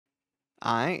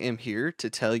I am here to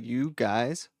tell you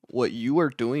guys what you are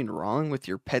doing wrong with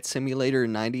your Pet Simulator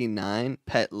 99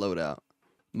 pet loadout.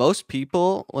 Most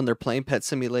people, when they're playing Pet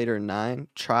Simulator 9,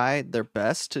 try their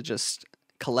best to just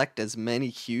collect as many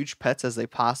huge pets as they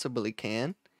possibly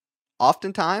can.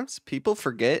 Oftentimes, people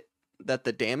forget that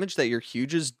the damage that your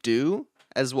huges do,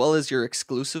 as well as your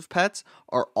exclusive pets,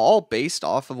 are all based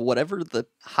off of whatever the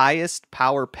highest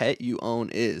power pet you own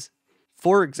is.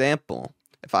 For example,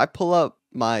 if I pull up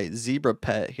my zebra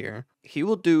pet here, he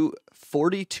will do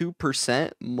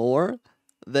 42% more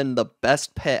than the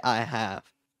best pet I have.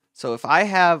 So if I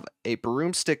have a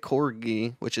Broomstick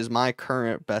Corgi, which is my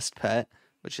current best pet,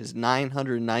 which is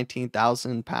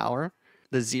 919,000 power,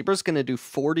 the zebra's going to do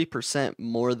 40%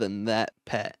 more than that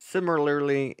pet.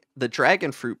 Similarly, the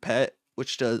dragon fruit pet,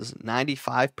 which does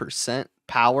 95%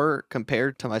 power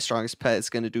compared to my strongest pet, is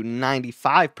going to do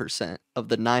 95% of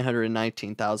the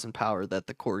 919,000 power that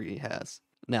the Corgi has.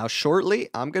 Now, shortly,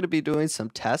 I'm going to be doing some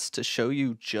tests to show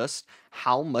you just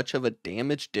how much of a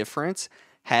damage difference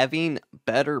having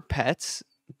better pets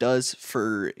does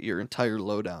for your entire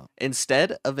loadout.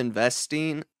 Instead of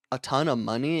investing a ton of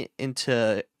money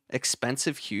into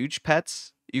expensive huge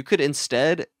pets, you could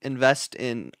instead invest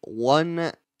in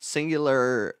one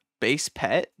singular base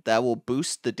pet that will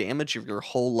boost the damage of your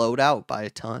whole loadout by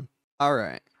a ton.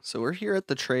 Alright, so we're here at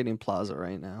the trading plaza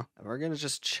right now, and we're going to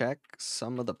just check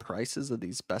some of the prices of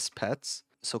these best pets.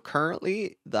 So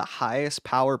currently, the highest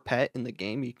power pet in the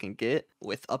game you can get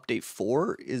with update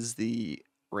 4 is the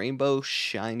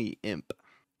RB+SHINY Imp.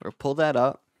 We'll pull that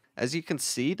up. As you can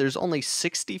see, there's only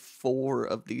 64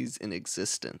 of these in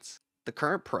existence. The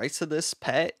current price of this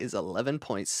pet is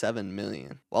 11.7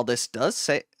 million. While this does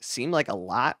seem like a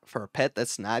lot for a pet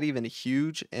that's not even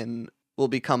huge and will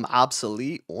become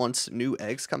obsolete once new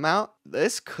eggs come out,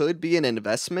 this could be an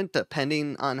investment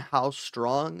depending on how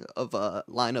strong of a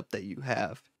lineup that you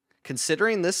have.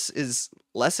 Considering this is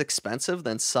less expensive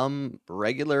than some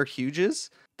regular huges,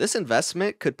 this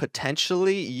investment could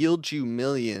potentially yield you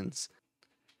millions.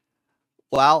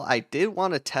 While I did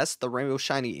want to test the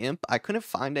RB+SHINY Imp, I couldn't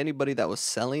find anybody that was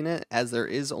selling it, as there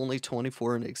is only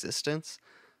 24 in existence.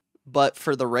 But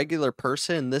for the regular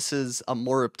person, this is a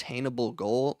more obtainable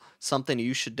goal, something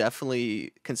you should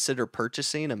definitely consider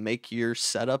purchasing and make your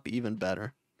setup even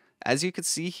better. As you can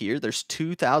see here, there's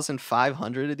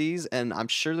 2,500 of these, and I'm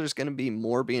sure there's going to be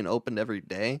more being opened every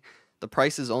day. The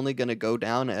price is only going to go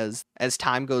down as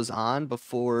time goes on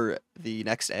before the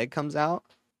next egg comes out.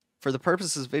 For the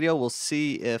purpose of this video, we'll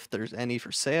see if there's any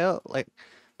for sale. Like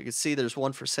you can see, there's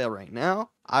one for sale right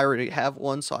now. I already have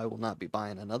one, so I will not be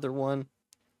buying another one.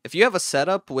 If you have a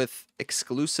setup with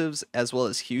exclusives as well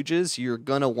as huges, you're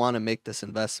going to want to make this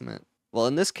investment. Well,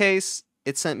 in this case,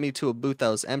 it sent me to a booth that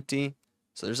was empty.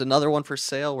 So there's another one for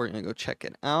sale. We're going to go check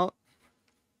it out.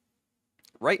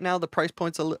 Right now, the price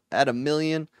point's at $1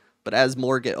 million, but as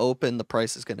more get open, the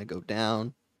price is going to go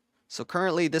down. So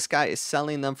currently, this guy is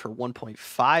selling them for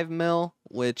 1.5 mil,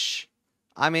 which,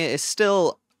 I mean, is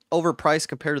still overpriced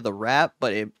compared to the wrap,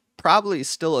 but it probably is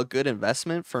still a good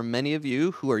investment for many of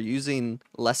you who are using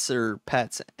lesser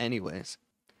pets anyways.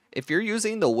 If you're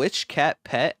using the Witch Cat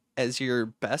pet as your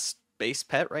best base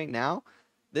pet right now,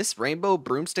 this Rainbow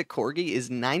Broomstick Corgi is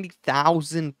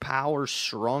 90,000 power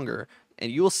stronger. And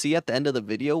you will see at the end of the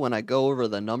video when I go over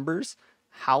the numbers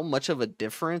how much of a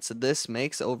difference this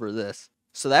makes over this.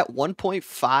 So that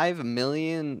 1.5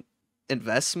 million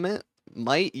investment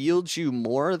might yield you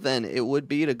more than it would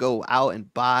be to go out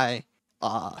and buy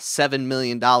a $7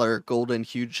 million golden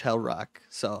huge Hellrock.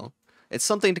 So it's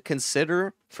something to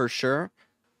consider for sure.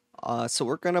 So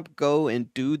we're going to go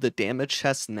and do the damage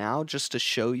test now just to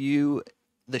show you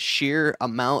the sheer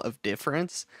amount of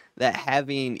difference that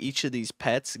having each of these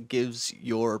pets gives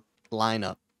your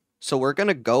lineup. So we're going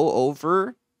to go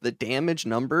over the damage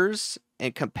numbers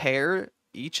and compare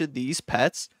each of these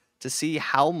pets to see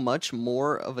how much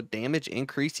more of a damage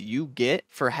increase you get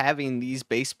for having these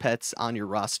base pets on your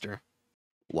roster.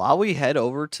 While we head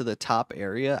over to the top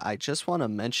area, I just want to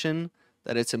mention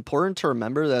that it's important to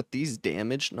remember that these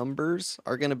damage numbers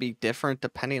are going to be different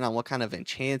depending on what kind of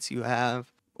enchants you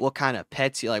have, what kind of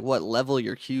pets you like, what level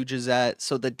your huge is at.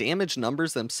 So the damage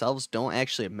numbers themselves don't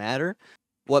actually matter.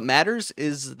 What matters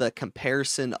is the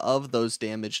comparison of those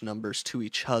damage numbers to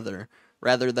each other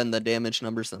rather than the damage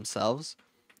numbers themselves.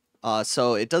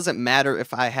 So it doesn't matter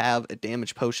if I have a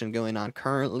damage potion going on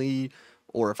currently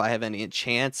or if I have any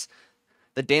enchants.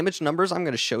 The damage numbers I'm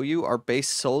going to show you are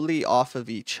based solely off of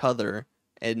each other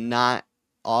and not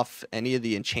off any of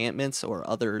the enchantments or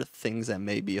other things that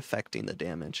may be affecting the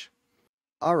damage.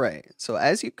 Alright, so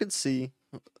as you can see,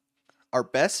 our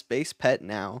best base pet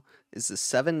now is the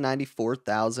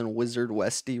 794,000 Wizard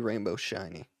Westie Rainbow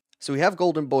Shiny. So we have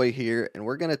Golden Boy here, and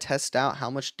we're going to test out how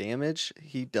much damage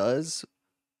he does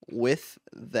with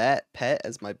that pet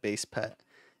as my base pet.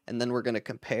 And then we're going to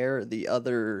compare the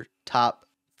other top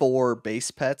 4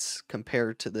 base pets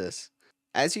compared to this.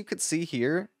 As you can see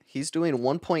here, he's doing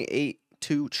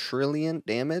 1.82 trillion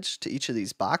damage to each of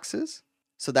these boxes.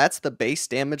 So that's the base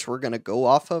damage we're going to go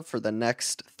off of for the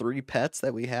next 3 pets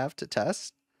that we have to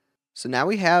test. So now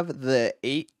we have the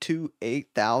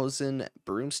 8,000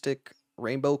 Broomstick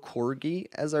Rainbow Corgi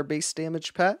as our base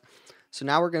damage pet. So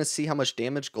now we're going to see how much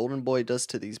damage Golden Boy does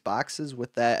to these boxes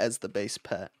with that as the base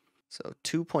pet. So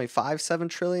 2.57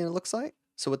 trillion it looks like.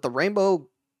 So with the Rainbow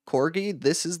Corgi,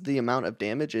 this is the amount of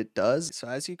damage it does. So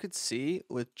as you could see,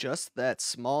 with just that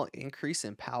small increase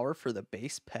in power for the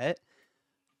base pet,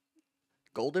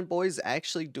 Golden Boy is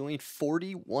actually doing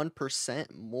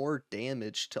 41% more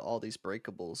damage to all these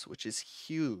breakables, which is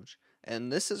huge. And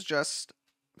this is just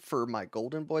for my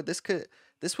Golden Boy. This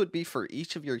would be for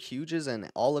each of your huges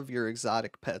and all of your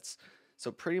exotic pets.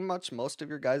 So pretty much most of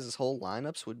your guys' whole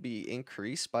lineups would be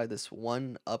increased by this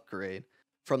one upgrade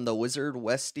from the Wizard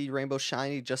Westie Rainbow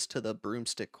Shiny just to the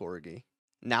Broomstick Corgi.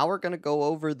 Now we're going to go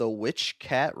over the Witch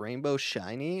Cat Rainbow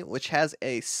Shiny, which has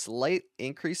a slight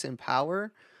increase in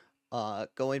power,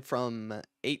 going from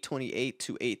 828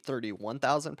 to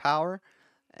 831,000 power,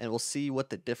 and we'll see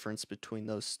what the difference between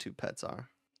those 2 pets are.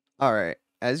 Alright,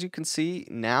 as you can see,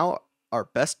 now our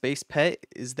best base pet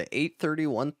is the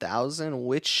 831,000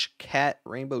 Witch Cat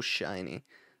Rainbow Shiny.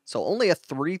 So only a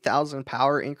 3,000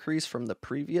 power increase from the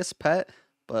previous pet,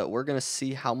 but we're going to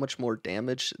see how much more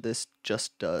damage this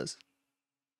just does.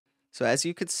 So as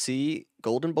you could see,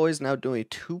 Golden Boy is now doing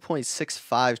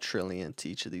 2.65 trillion to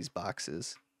each of these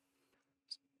boxes.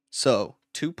 So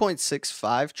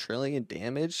 2.65 trillion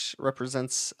damage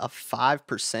represents a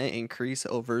 5% increase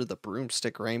over the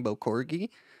Broomstick Rainbow Corgi,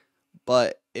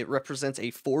 but it represents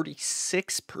a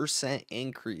 46%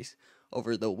 increase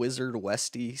over the Wizard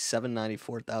Westie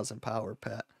 794,000 power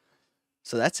pet.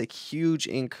 So that's a huge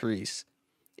increase.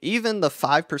 Even the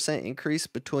 5% increase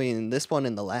between this one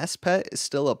and the last pet is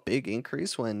still a big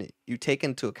increase when you take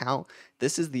into account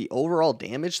this is the overall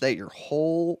damage that your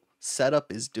whole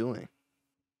setup is doing.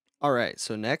 Alright,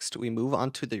 so next we move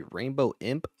on to the Rainbow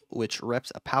Imp, which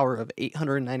reps a power of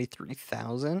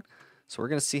 893,000. So we're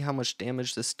going to see how much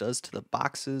damage this does to the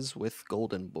boxes with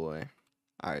Golden Boy.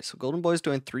 Alright, so Golden Boy is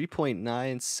doing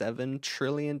 3.97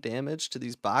 trillion damage to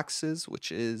these boxes,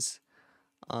 which is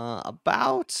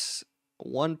about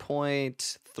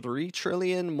 1.3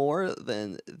 trillion more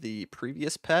than the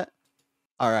previous pet.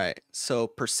 Alright, so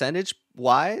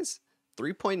percentage-wise,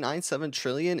 3.97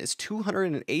 trillion is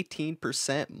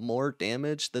 218% more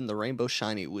damage than the Rainbow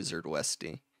Shiny Wizard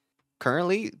Westie.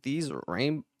 Currently, these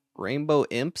Rainbow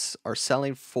Imps are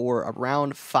selling for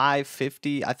around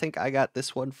 550. I think I got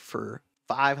this one for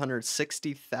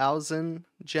 560,000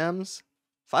 gems.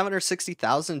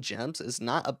 560,000 gems is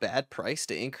not a bad price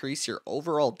to increase your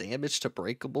overall damage to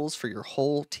breakables for your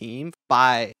whole team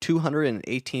by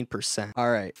 218%.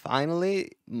 Alright,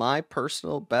 finally, my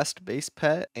personal best base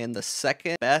pet and the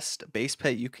second best base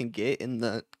pet you can get in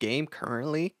the game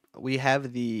currently. We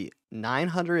have the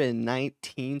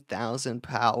 919,000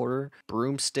 power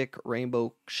Broomstick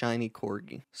Rainbow Shiny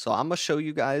Corgi. So I'm going to show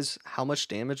you guys how much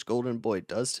damage Golden Boy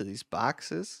does to these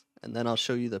boxes, and then I'll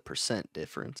show you the percent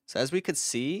difference. So as we could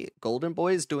see, Golden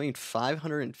Boy is doing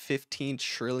 515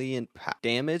 trillion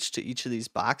damage to each of these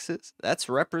boxes. That's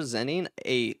representing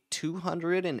a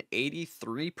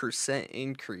 283%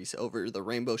 increase over the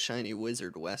Rainbow Shiny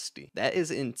Wizard Westie. That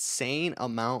is insane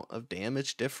amount of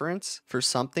damage difference for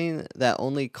something that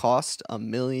only cost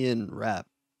 1,000,000 rep.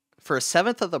 For a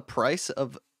seventh of the price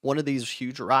of one of these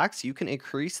huge rocks, you can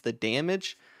increase the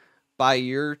damage by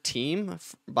your team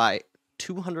by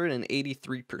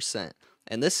 283%.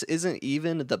 And this isn't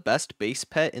even the best base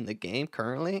pet in the game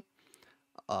currently.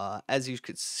 As you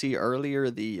could see earlier,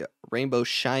 the Rainbow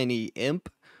Shiny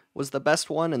Imp was the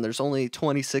best one, and there's only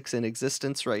 26 in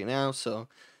existence right now, so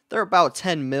they're about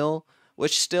 10 mil,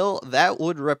 which still, that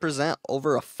would represent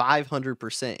over a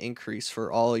 500% increase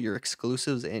for all your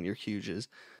exclusives and your huges.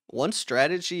 One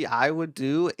strategy I would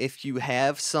do if you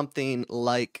have something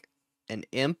like an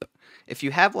Imp, if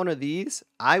you have one of these,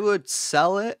 I would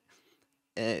sell it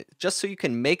just so you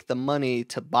can make the money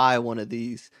to buy one of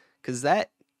these, because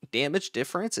that damage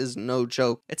difference is no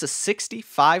joke. It's a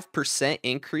 65%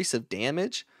 increase of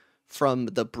damage from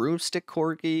the Broomstick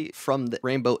Corgi from the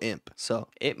Rainbow Imp. So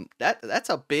that's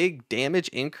a big damage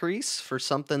increase for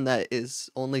something that is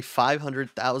only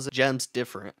 500,000 gems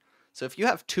different. So if you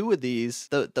have 2 of these,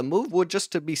 the move would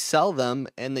just to be sell them,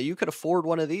 and that you could afford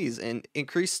one of these and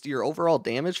increase your overall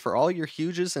damage for all your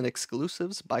huges and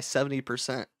exclusives by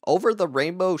 70%. Over the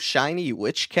Rainbow Shiny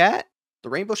Witch Cat, the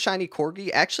Rainbow Shiny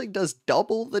Corgi actually does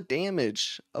double the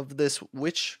damage of this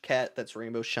Witch Cat that's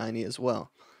Rainbow Shiny as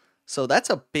well. So that's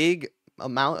a big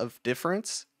amount of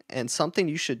difference and something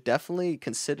you should definitely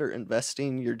consider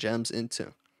investing your gems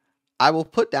into. I will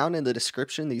put down in the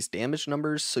description these damage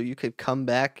numbers so you could come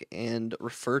back and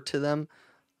refer to them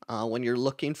when you're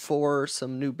looking for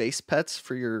some new base pets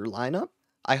for your lineup.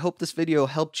 I hope this video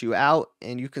helped you out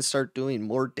and you can start doing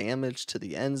more damage to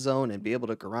the end zone and be able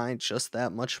to grind just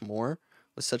that much more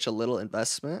with such a little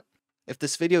investment. If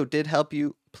this video did help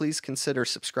you, please consider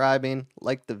subscribing,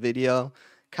 like the video,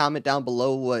 comment down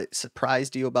below what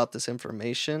surprised you about this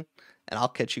information, and I'll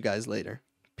catch you guys later.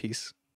 Peace.